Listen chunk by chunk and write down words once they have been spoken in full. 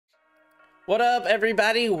What up,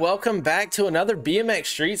 everybody? Welcome back to another BMX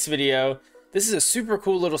Streets video. This is a super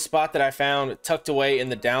cool little spot that I found tucked away in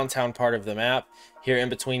the downtown part of the map. Here in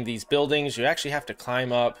between these buildings, you actually have to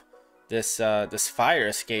climb up this this fire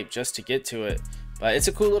escape just to get to it. But it's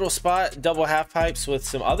a cool little spot, double half pipes with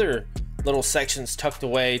some other little sections tucked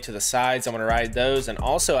away to the sides. I'm gonna ride those, and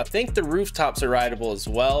also I think the rooftops are rideable as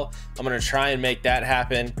well. I'm gonna try and make that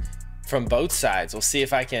happen from both sides. We'll see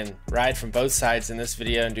if I can ride from both sides in this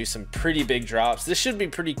video and do some pretty big drops. This should be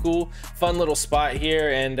pretty cool, fun little spot here,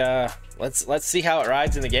 and let's see how it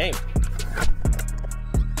rides in the game.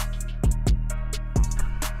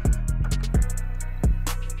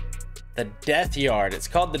 The Dethyard. It's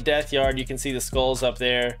called the Dethyard. You can see the skulls up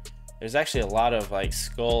there. There's actually a lot of like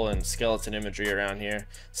skull and skeleton imagery around here,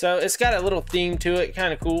 so it's got a little theme to it,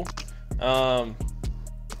 kind of cool.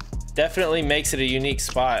 Definitely makes it a unique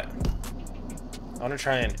spot. I want to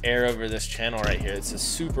try and air over this channel right here. It's a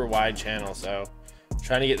super wide channel, so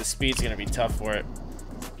trying to get the speed's going to be tough for it.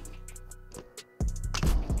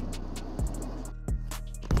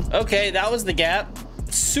 Okay, that was the gap.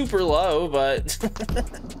 Super low, but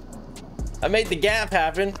I made the gap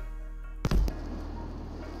happen.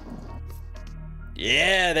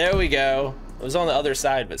 Yeah, there we go. It was on the other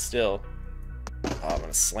side, but still. Oh, I'm going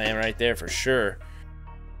to slam right there for sure.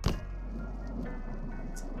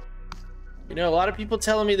 You know, a lot of people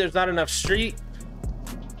telling me there's not enough street.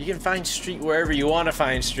 You can find street wherever you want to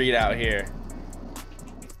find street out here.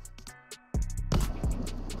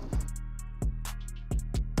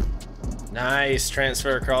 Nice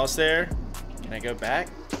transfer across there. Can I go back?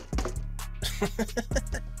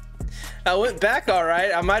 I went back all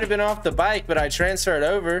right. I might have been off the bike, but I transferred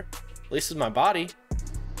over, at least with my body.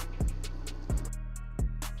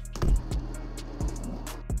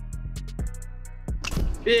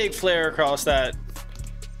 Big flare across that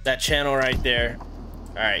channel right there.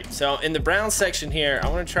 All right, so in the brown section here, I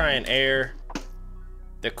want to try and air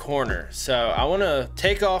the corner. So I want to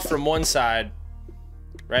take off from one side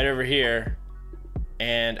right over here,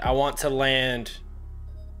 and I want to land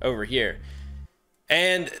over here.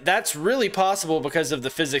 And that's really possible because of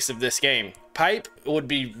the physics of this game. Pipe would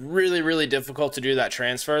be really difficult to do that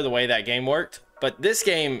transfer the way that game worked. But this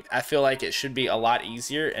game, I feel like it should be a lot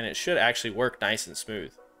easier, and it should actually work nice and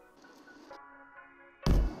smooth.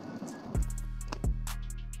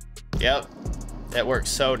 Yep, that works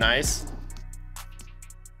so nice.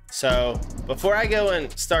 So before I go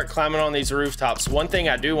and start climbing on these rooftops, one thing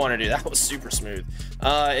I do want to do, that was super smooth,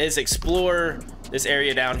 is explore this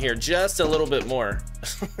area down here just a little bit more.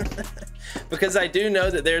 Because I do know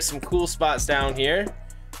that there's some cool spots down here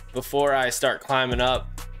before I start climbing up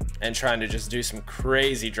and trying to just do some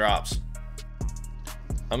crazy drops.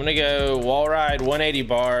 I'm gonna go wall ride 180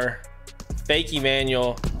 bar, fakie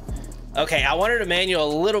manual. Okay, I wanted a manual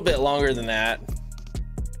a little bit longer than that,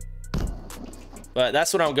 but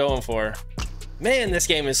that's what I'm going for. Man, this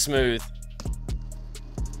game is smooth.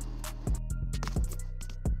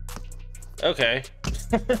 Okay.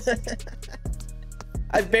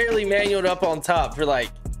 I barely manualed up on top for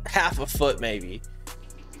like half a foot maybe.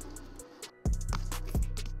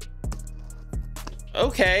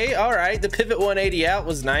 Okay, all right, the pivot 180 out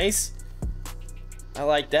was nice. I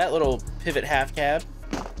like that little pivot half cab.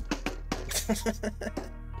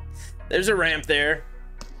 There's a ramp there.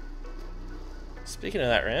 Speaking of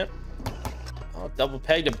that ramp, oh, double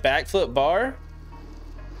pegged a backflip bar.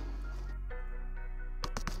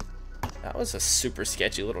 That was a super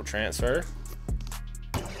sketchy little transfer.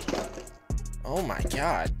 Oh my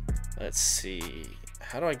god. Let's see,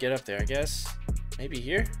 how do I get up there? I guess maybe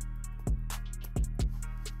here.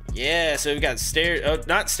 Yeah, so we've got stairs. Oh,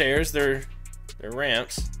 not stairs, they're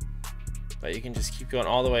ramps, but you can just keep going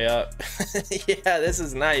all the way up. Yeah, this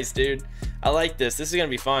is nice, dude. I like this. This is gonna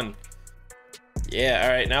be fun. Yeah, all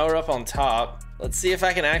right, now we're up on top. Let's see if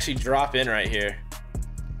I can actually drop in right here.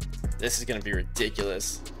 This is gonna be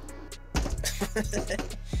ridiculous.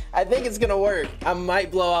 I think it's gonna work. I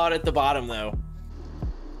might blow out at the bottom though.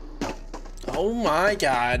 Oh my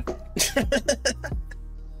god.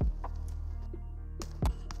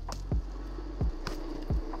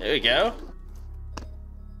 There we go.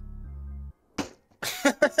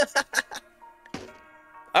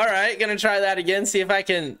 All right, gonna try that again, see if I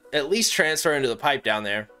can at least transfer into the pipe down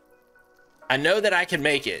there. I know that I can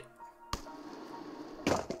make it.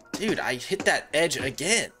 Dude, I hit that edge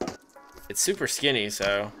again. It's super skinny,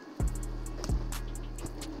 so.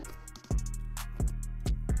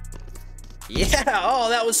 Yeah, oh,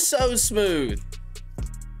 that was so smooth.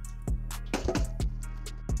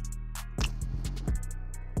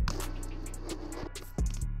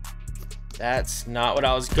 That's not what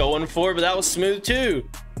I was going for, but that was smooth too.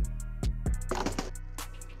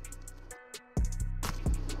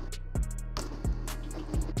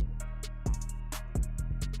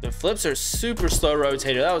 Flips are super slow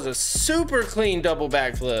rotated. That was a super clean double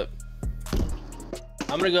backflip.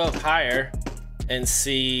 I'm gonna go up higher and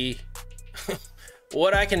see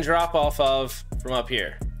what I can drop off of from up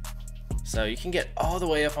here. So you can get all the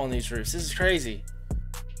way up on these roofs. This is crazy.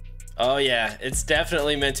 Oh yeah, it's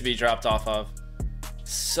definitely meant to be dropped off of.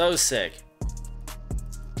 So sick.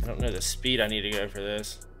 I don't know the speed I need to go for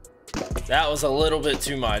this. That was a little bit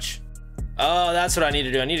too much. Oh, that's what I need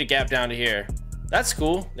to do. I need to gap down to here. That's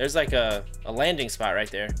cool. There's like a landing spot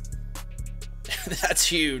right there. That's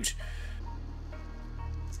huge.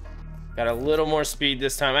 Got a little more speed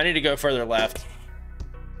this time. I need to go further left.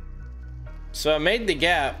 So I made the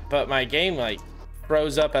gap, but my game like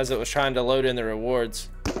froze up as it was trying to load in the rewards.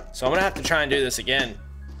 So I'm gonna have to try and do this again.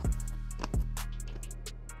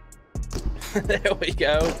 There we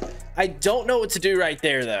go. I don't know what to do right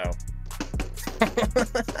there though.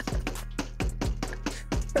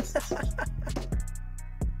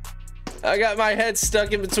 I got my head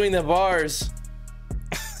stuck in between the bars.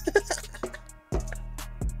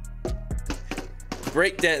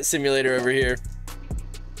 Breakdance simulator over here.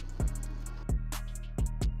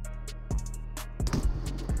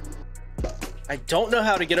 I don't know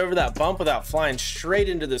how to get over that bump without flying straight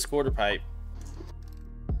into this quarter pipe.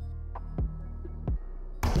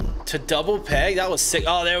 To double peg? That was sick.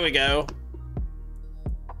 Oh, there we go.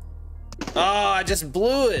 Oh, I just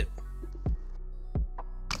blew it.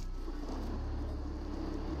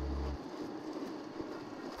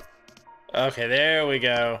 Okay, there we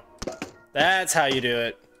go. That's how you do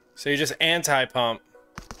it. So you just anti-pump.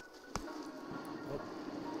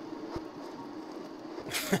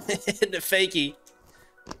 Hit the fakie.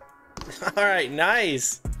 All right,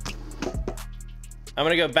 nice. I'm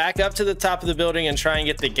gonna go back up to the top of the building and try and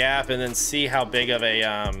get the gap, and then see how big of a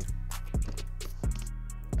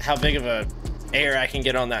air I can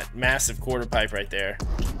get on that massive quarter pipe right there.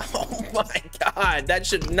 Oh my god, that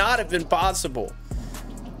should not have been possible,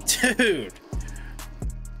 dude.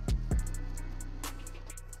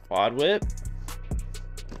 Quad whip.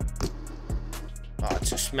 Oh, it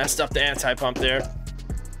just messed up the anti-pump there.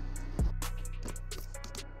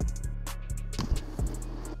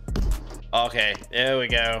 Okay, there we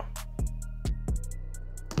go.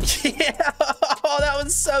 Yeah, oh, that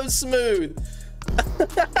was so smooth.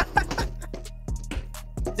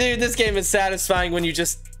 Dude, this game is satisfying when you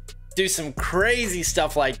just do some crazy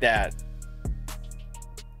stuff like that.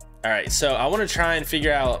 All right, so I want to try and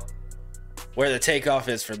figure out where the takeoff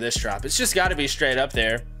is for this drop. It's just got to be straight up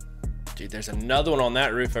there. Dude, there's another one on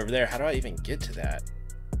that roof over there. How do I even get to that?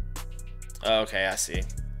 Okay, I see.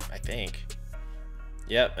 I think.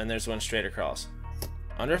 Yep, and there's one straight across.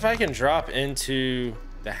 I wonder if I can drop into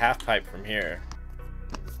the half pipe from here.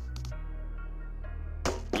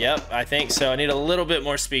 Yep, I think so. I need a little bit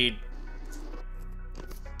more speed.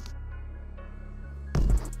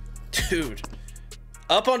 Dude.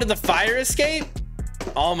 Up onto the fire escape?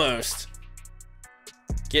 Almost.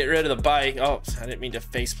 Get rid of the bike. Oh, I didn't mean to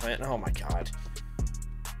face plant. Oh my god.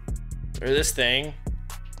 Or this thing.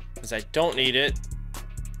 Because I don't need it.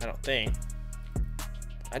 I don't think.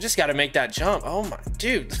 I just got to make that jump. Oh my,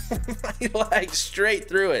 dude. I like straight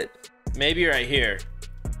through it. Maybe right here.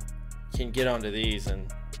 Can get onto these and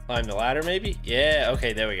climb the ladder maybe? Yeah,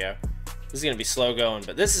 okay, there we go. This is going to be slow going,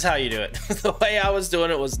 but this is how you do it. The way I was doing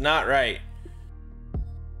it was not right.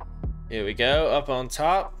 Here we go, up on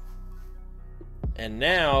top. And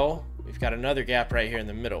now we've got another gap right here in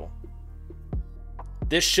the middle.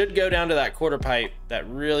 This should go down to that quarter pipe, that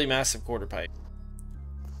really massive quarter pipe.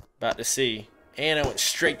 About to see. And I went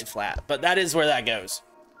straight to flat, but that is where that goes.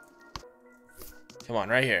 Come on,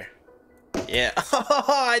 right here. Yeah. Oh,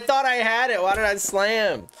 I thought I had it. Why did I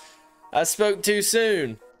slam? I spoke too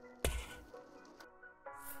soon.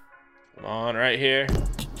 Come on, right here.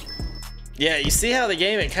 Yeah, you see how the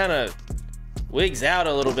game, it kind of wigs out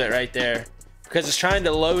a little bit right there because it's trying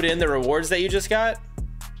to load in the rewards that you just got.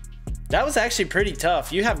 That was actually pretty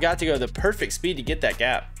tough. You have got to go the perfect speed to get that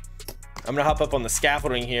gap. I'm gonna hop up on the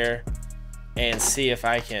scaffolding here and see if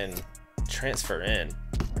I can transfer in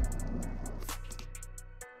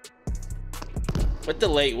with the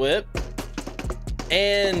late whip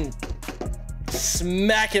and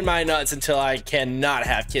smacking my nuts until I cannot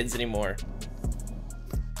have kids anymore.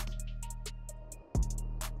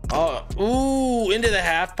 Oh, ooh, into the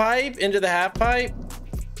half pipe, into the half pipe.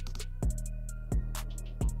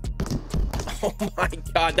 Oh my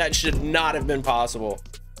god, that should not have been possible.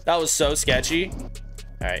 That was so sketchy. All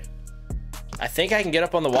right, I think I can get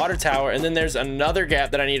up on the water tower, and then there's another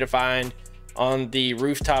gap that I need to find on the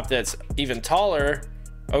rooftop that's even taller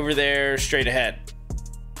over there straight ahead.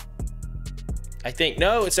 I think,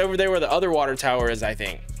 no, it's over there where the other water tower is, I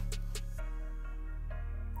think.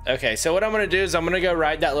 Okay, so what I'm gonna do is I'm gonna go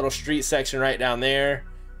ride that little street section right down there,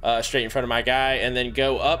 straight in front of my guy, and then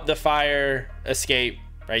go up the fire escape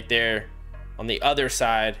right there on the other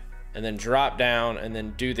side, and then drop down and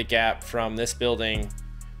then do the gap from this building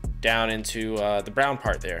down into the brown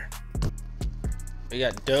part there. We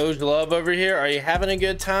got Doge Love over here. Are you having a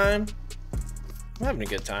good time? I'm having a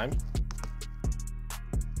good time.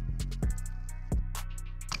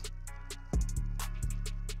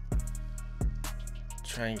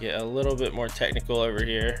 Try and get a little bit more technical over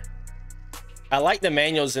here. I like the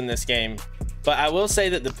manuals in this game, but I will say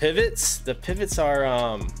that the pivots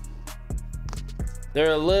are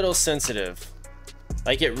they're a little sensitive.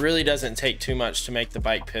 Like, it really doesn't take too much to make the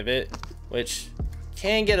bike pivot, which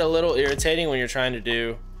can get a little irritating when you're trying to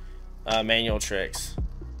do manual tricks.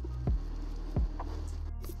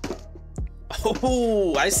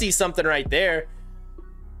 Oh, I see something right there.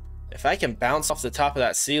 If I can bounce off the top of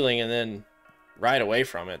that ceiling and then ride away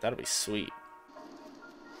from it, that'll be sweet.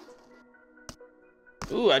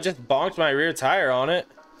 Ooh, I just bonked my rear tire on it.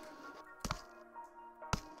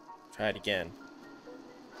 Try it again.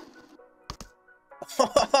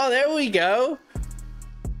 Oh, there we go.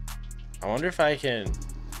 I wonder if I can...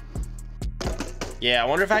 Yeah, I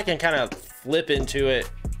wonder if I can kind of flip into it,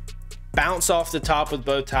 bounce off the top with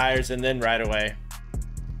both tires, and then ride away.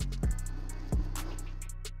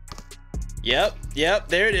 Yep,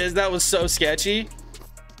 there it is. That was so sketchy,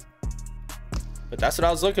 but that's what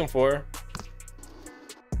I was looking for.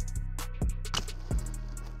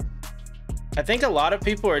 I think a lot of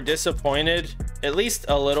people are disappointed, at least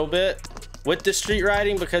a little bit, with the street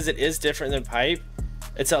riding because it is different than pipe.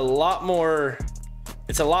 It's a lot more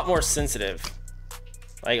sensitive.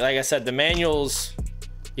 Like I said, the manuals,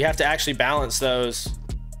 you have to actually balance those.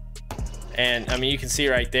 And I mean, you can see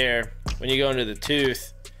right there, when you go into the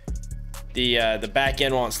tooth, the back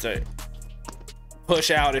end wants to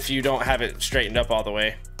push out if you don't have it straightened up all the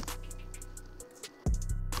way.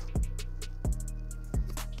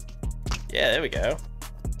 Yeah, there we go.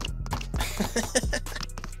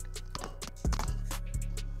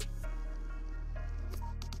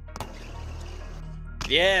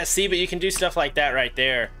 Yeah, see, but you can do stuff like that right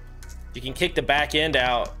there. You can kick the back end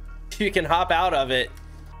out. You can hop out of it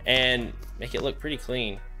and make it look pretty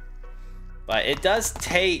clean. But it does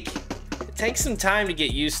take, it takes some time to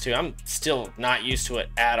get used to. I'm still not used to it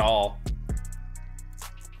at all.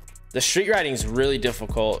 The street riding is really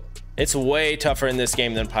difficult. It's way tougher in this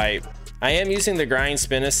game than pipe. I am using the grind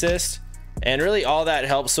spin assist, and really all that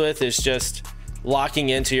helps with is just locking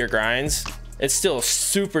into your grinds. It's still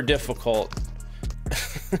super difficult.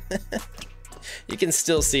 You can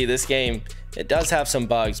still see this game, it does have some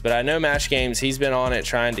bugs, but I know Mash Games, he's been on it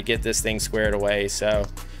trying to get this thing squared away. So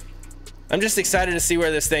I'm just excited to see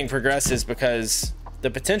where this thing progresses because the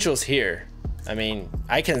potential's here. I mean,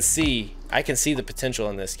 I can see the potential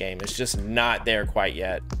in this game. It's just not there quite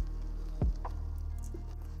yet.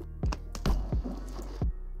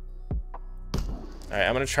 All right,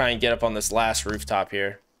 I'm gonna try and get up on this last rooftop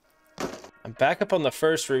here. I'm back up on the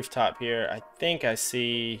first rooftop here. I think I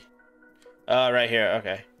see, right here,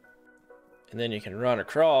 okay. And then you can run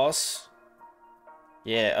across.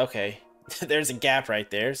 Yeah, okay. There's a gap right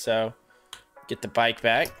there, so get the bike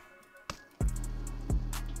back.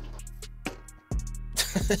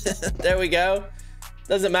 There we go.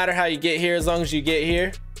 Doesn't matter how you get here as long as you get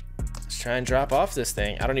here. Let's try and drop off this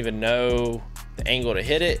thing. I don't even know the angle to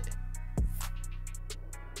hit it.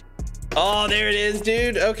 Oh, there it is,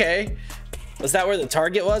 dude. Okay. Was that where the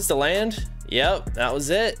target was to land? Yep, that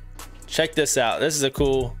was it. Check this out. This is a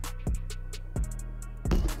cool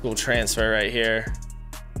transfer right here.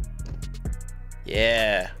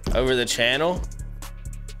 Yeah, over the channel.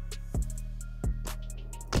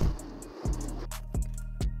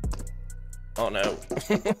 Oh no.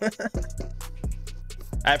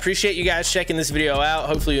 I appreciate you guys checking this video out.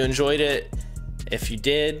 Hopefully you enjoyed it. If you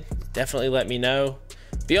did, definitely let me know.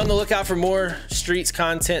 Be on the lookout for more Streets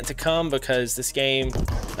content to come because this game,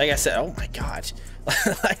 like I said, oh my god.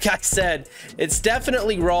 Like I said, it's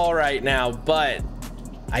definitely raw right now, but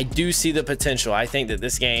I do see the potential. I think that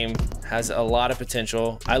this game has a lot of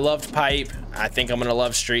potential. I loved pipe. I think I'm gonna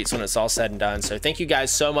love Streets when it's all said and done. So thank you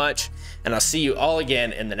guys so much, and I'll see you all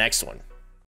again in the next one.